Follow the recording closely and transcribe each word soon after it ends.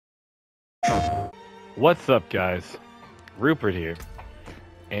What's up, guys? Rupert here.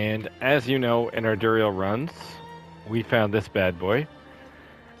 And as you know, in our Duriel runs, we found this bad boy,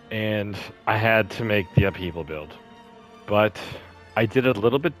 and I had to make the Upheaval build. But I did it a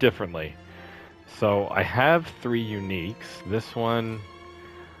little bit differently. So I have 3 uniques. This one,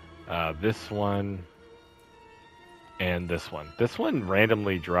 and this one. This one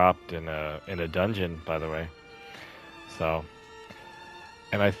randomly dropped in a dungeon, by the way. So,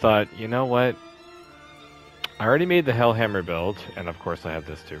 and I thought, you know what? I already made the Hellhammer build, and of course I have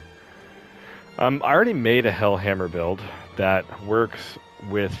this too. I already made a Hellhammer build that works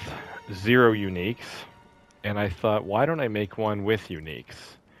with 0 uniques, and I thought, why don't I make one with uniques?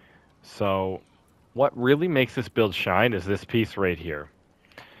 So, what really makes this build shine is this piece right here.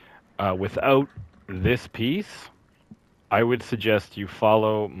 Without this piece, I would suggest you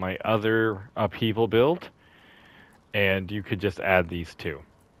follow my other Upheaval build, and you could just add these 2.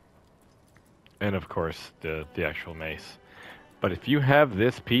 And of course, the actual mace. But if you have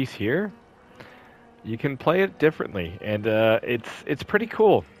this piece here, you can play it differently, and it's pretty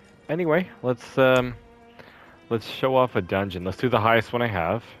cool. Anyway, let's show off a dungeon. Let's do the highest one I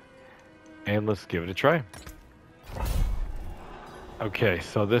have, and let's give it a try. Okay,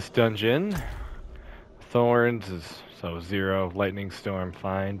 so this dungeon, Thorns is so 0, Lightning Storm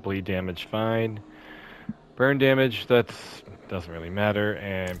fine, bleed damage fine, burn damage doesn't really matter,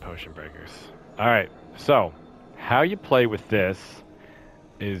 and potion breakers. Alright, so how you play with this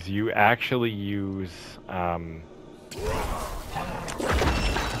is you actually use Unstoppable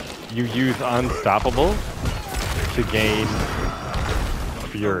to gain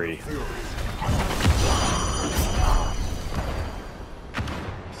Fury.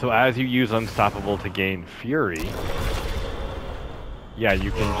 So as you use Unstoppable to gain Fury, yeah,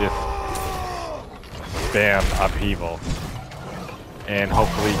 you can just spam Upheaval and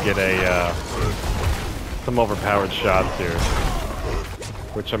hopefully get some overpowered shots here,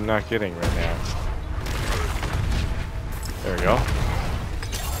 which I'm not getting right now. There we go.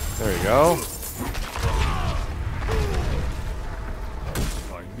 There we go.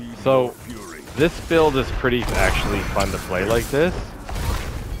 So this build is pretty actually fun to play like this.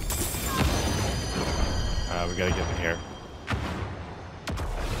 We gotta get in here.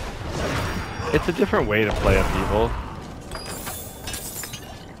 It's a different way to play Upheaval.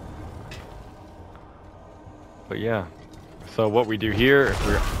 But yeah. So what we do here,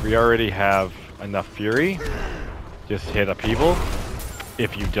 if we already have enough Fury, just hit Upheaval.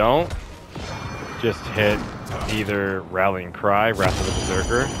 If you don't, just hit either Rallying Cry, Wrath of the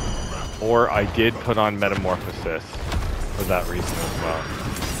Berserker, or I did put on Metamorphosis for that reason as well.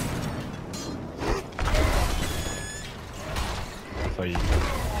 So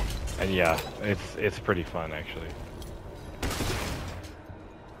and yeah, it's pretty fun actually.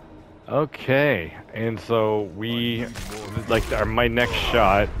 Okay, and so my next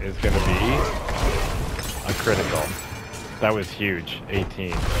shot is gonna be a critical. That was huge,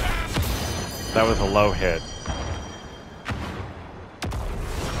 18. That was a low hit.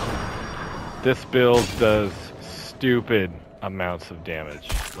 This build does stupid amounts of damage,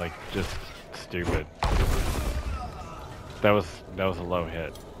 like just stupid. That was a low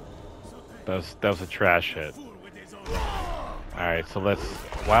hit. That was a trash hit. Alright, so let's,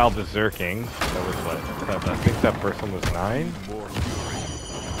 while berserking, that was what? I think that first one was 9?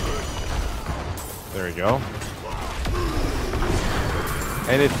 There we go.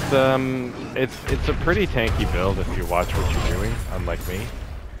 And it's a pretty tanky build if you watch what you're doing, unlike me.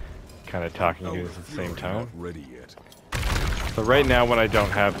 Kind of talking to you at the same time. So right now when I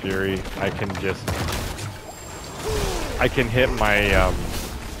don't have Fury, I can hit my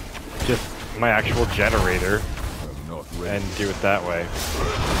just my actual generator and do it that way.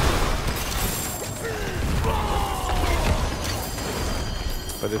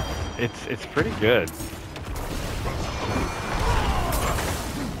 But it's pretty good.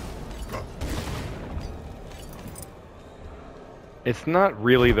 It's not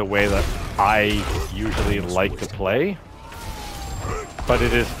really the way that I usually like to play, but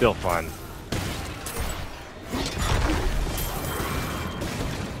it is still fun.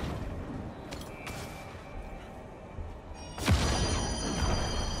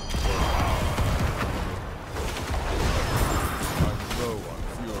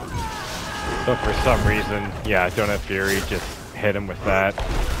 So for some reason, yeah, I don't have Fury, just hit him with that.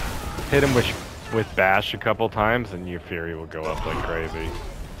 Hit him with Bash a couple times and your Fury will go up like crazy.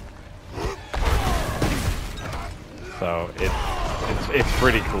 So it's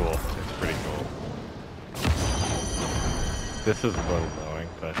pretty cool. It's pretty cool. This is a little annoying,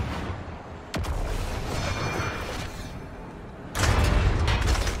 but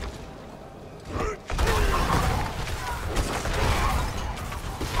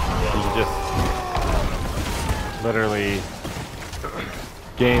literally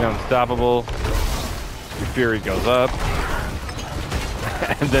gain unstoppable, your fury goes up,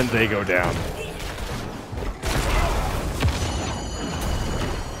 and then they go down.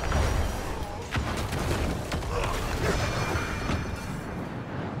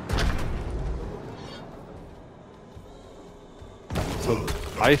 So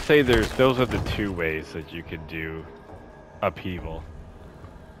I say those are the two ways that you could do Upheaval.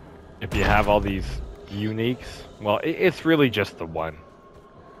 If you have all these uniques, well, it's really just the one.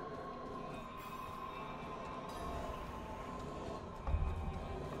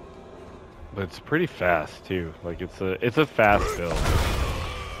 But it's pretty fast too. Like it's a fast build. I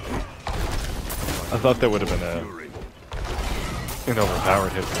thought that would have been an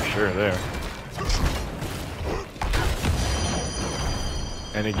overpowered hit for sure there.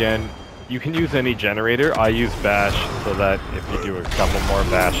 And again, you can use any generator. I use bash so that if you do a couple more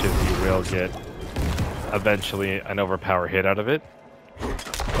bashes, you will get eventually an overpower hit out of it.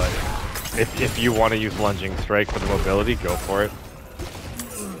 But if you want to use lunging strike for the mobility, go for it.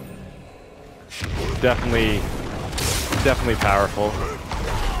 Definitely powerful.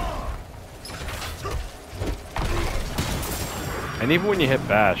 And even when you hit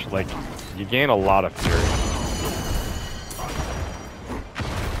bash, like, you gain a lot of fury.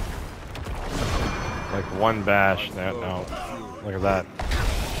 Like one bash, no, look at that.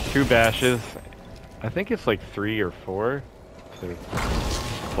 2 bashes, I think it's like 3 or 4. So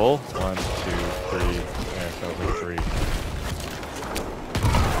full? 1, 2, 3, yeah, so it was like 3.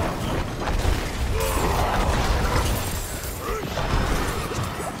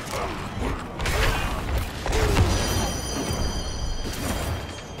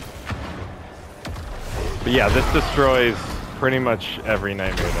 But yeah, this destroys pretty much every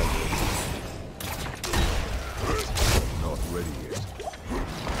nightmare dungeon. Not ready yet.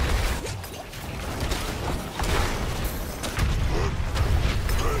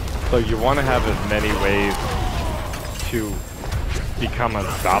 So you want to have as many ways to become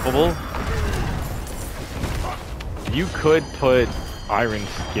unstoppable. You could put Iron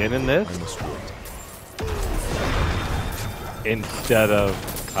Skin in this instead of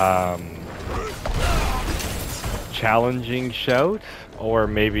challenging shout, or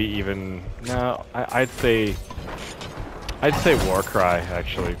maybe even no. I'd say Warcry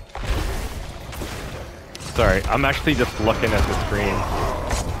actually. Sorry, I'm actually just looking at the screen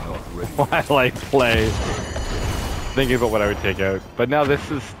while I play, thinking about what I would take out. But now this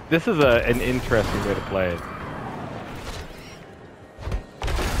is an interesting way to play it.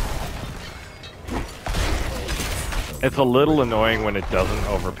 It's a little annoying when it doesn't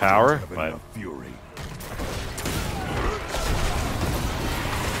overpower, but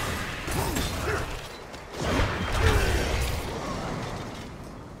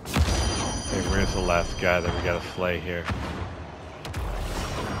hey, where's the last guy that we gotta slay here?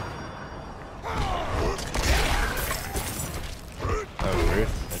 Oh, rude. I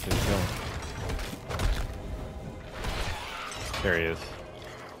just killed him. There he is.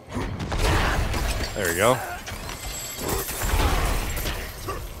 There we go.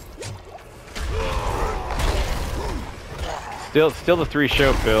 Still the 3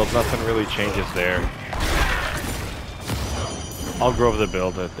 show build, nothing really changes there. I'll go over the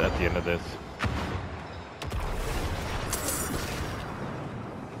build at the end of this.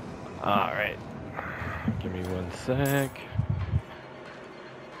 Alright. Give me 1 sec.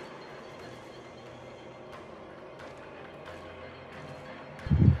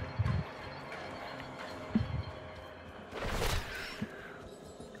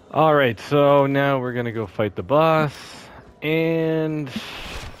 Alright, so now we're gonna go fight the boss. And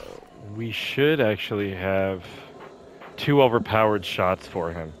we should actually have 2 overpowered shots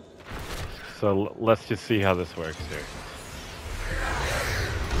for him. So let's just see how this works here.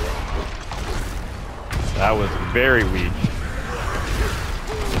 That was very weak.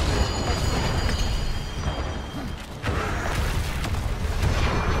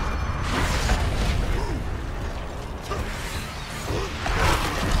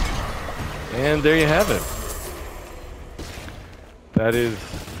 And there you have it. That is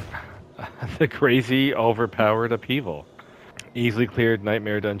the crazy overpowered Upheaval. Easily cleared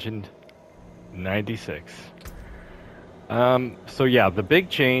Nightmare Dungeon 96. So yeah, the big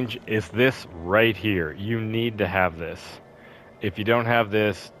change is this right here. You need to have this. If you don't have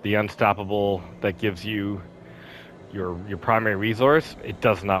this, the unstoppable that gives you your primary resource, it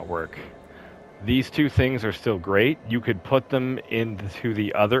does not work. These 2 things are still great. You could put them into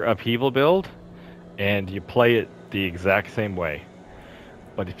the other Upheaval build, and you play it the exact same way.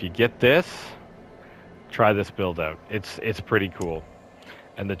 But if you get this, try this build out. It's pretty cool.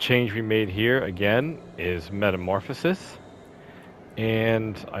 And the change we made here, again, is Metamorphosis.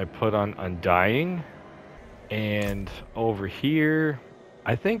 And I put on Undying. And over here,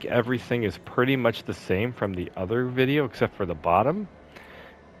 I think everything is pretty much the same from the other video, except for the bottom.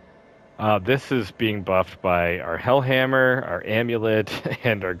 This is being buffed by our Hellhammer, our Amulet,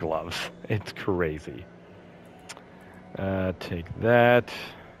 and our gloves. It's crazy. Take that.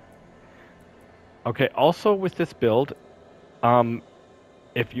 Okay, also with this build,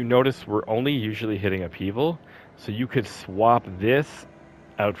 if you notice, we're only usually hitting Upheaval, so you could swap this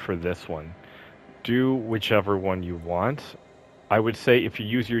out for this one. Do whichever one you want. I would say if you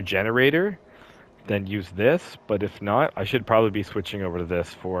use your generator, then use this, but if not, I should probably be switching over to this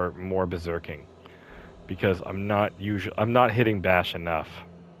for more berserking, because I'm not hitting bash enough.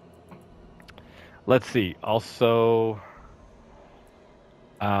 Let's see. Also,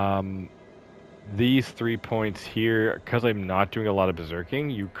 these 3 points here, because I'm not doing a lot of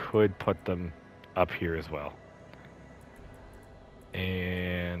berserking, you could put them up here as well.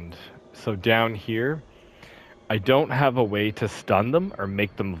 And so down here, I don't have a way to stun them or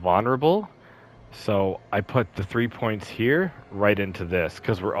make them vulnerable. So I put the 3 points here right into this,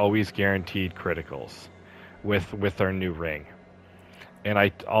 because we're always guaranteed criticals with our new ring. And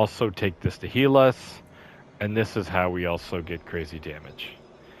I also take this to heal us, and this is how we also get crazy damage.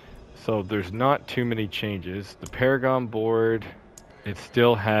 So there's not too many changes. The Paragon board, it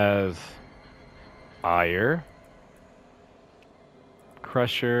still has Ire,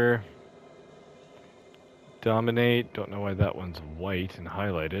 Crusher, Dominate. Don't know why that one's white and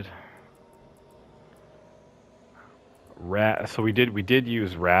highlighted. Wrath. So we did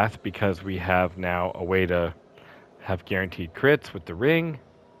use Wrath because we have now a way to have guaranteed crits with the ring.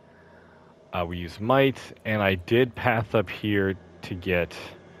 We use Might, and I did path up here to get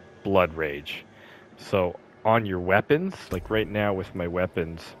Blood Rage. So on your weapons, like right now with my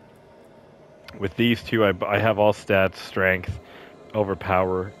weapons, with these two, I have all stats, strength,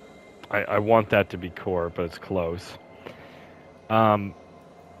 overpower. I want that to be core, but it's close.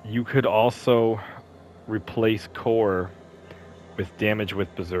 You could also replace core with damage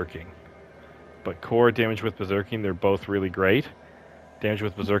with berserking. But core, damage with berserking, they're both really great. Damage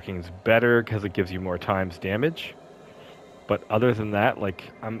with berserking is better because it gives you more times damage. But other than that,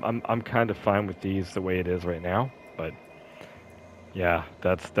 like I'm kind of fine with these the way it is right now. But yeah,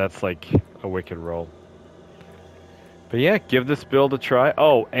 that's like a wicked roll. But yeah, give this build a try.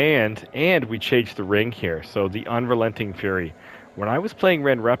 Oh, and we changed the ring here. So the Unrelenting Fury. When I was playing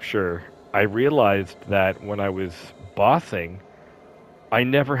Ren Rupture, I realized that when I was bossing, I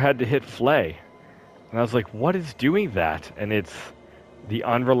never had to hit Flay. And I was like, what is doing that? And it's the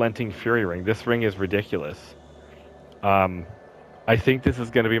Unrelenting Fury ring. This ring is ridiculous. I think this is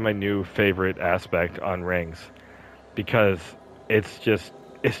going to be my new favorite aspect on rings, because it's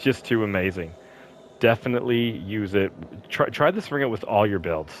just too amazing. Definitely use it. Try this ring out with all your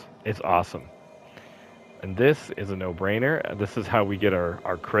builds. It's awesome. And this is a no-brainer. This is how we get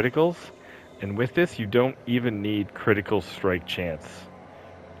our criticals. And with this, you don't even need critical strike chance,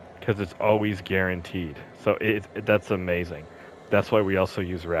 because it's always guaranteed. So that's amazing. That's why we also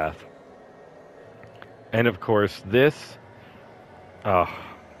use Wrath. And of course, this,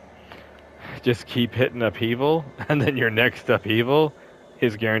 just keep hitting Upheaval, and then your next Upheaval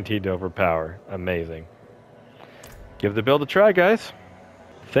is guaranteed to overpower. Amazing. Give the build a try, guys.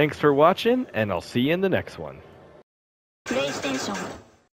 Thanks for watching, and I'll see you in the next one.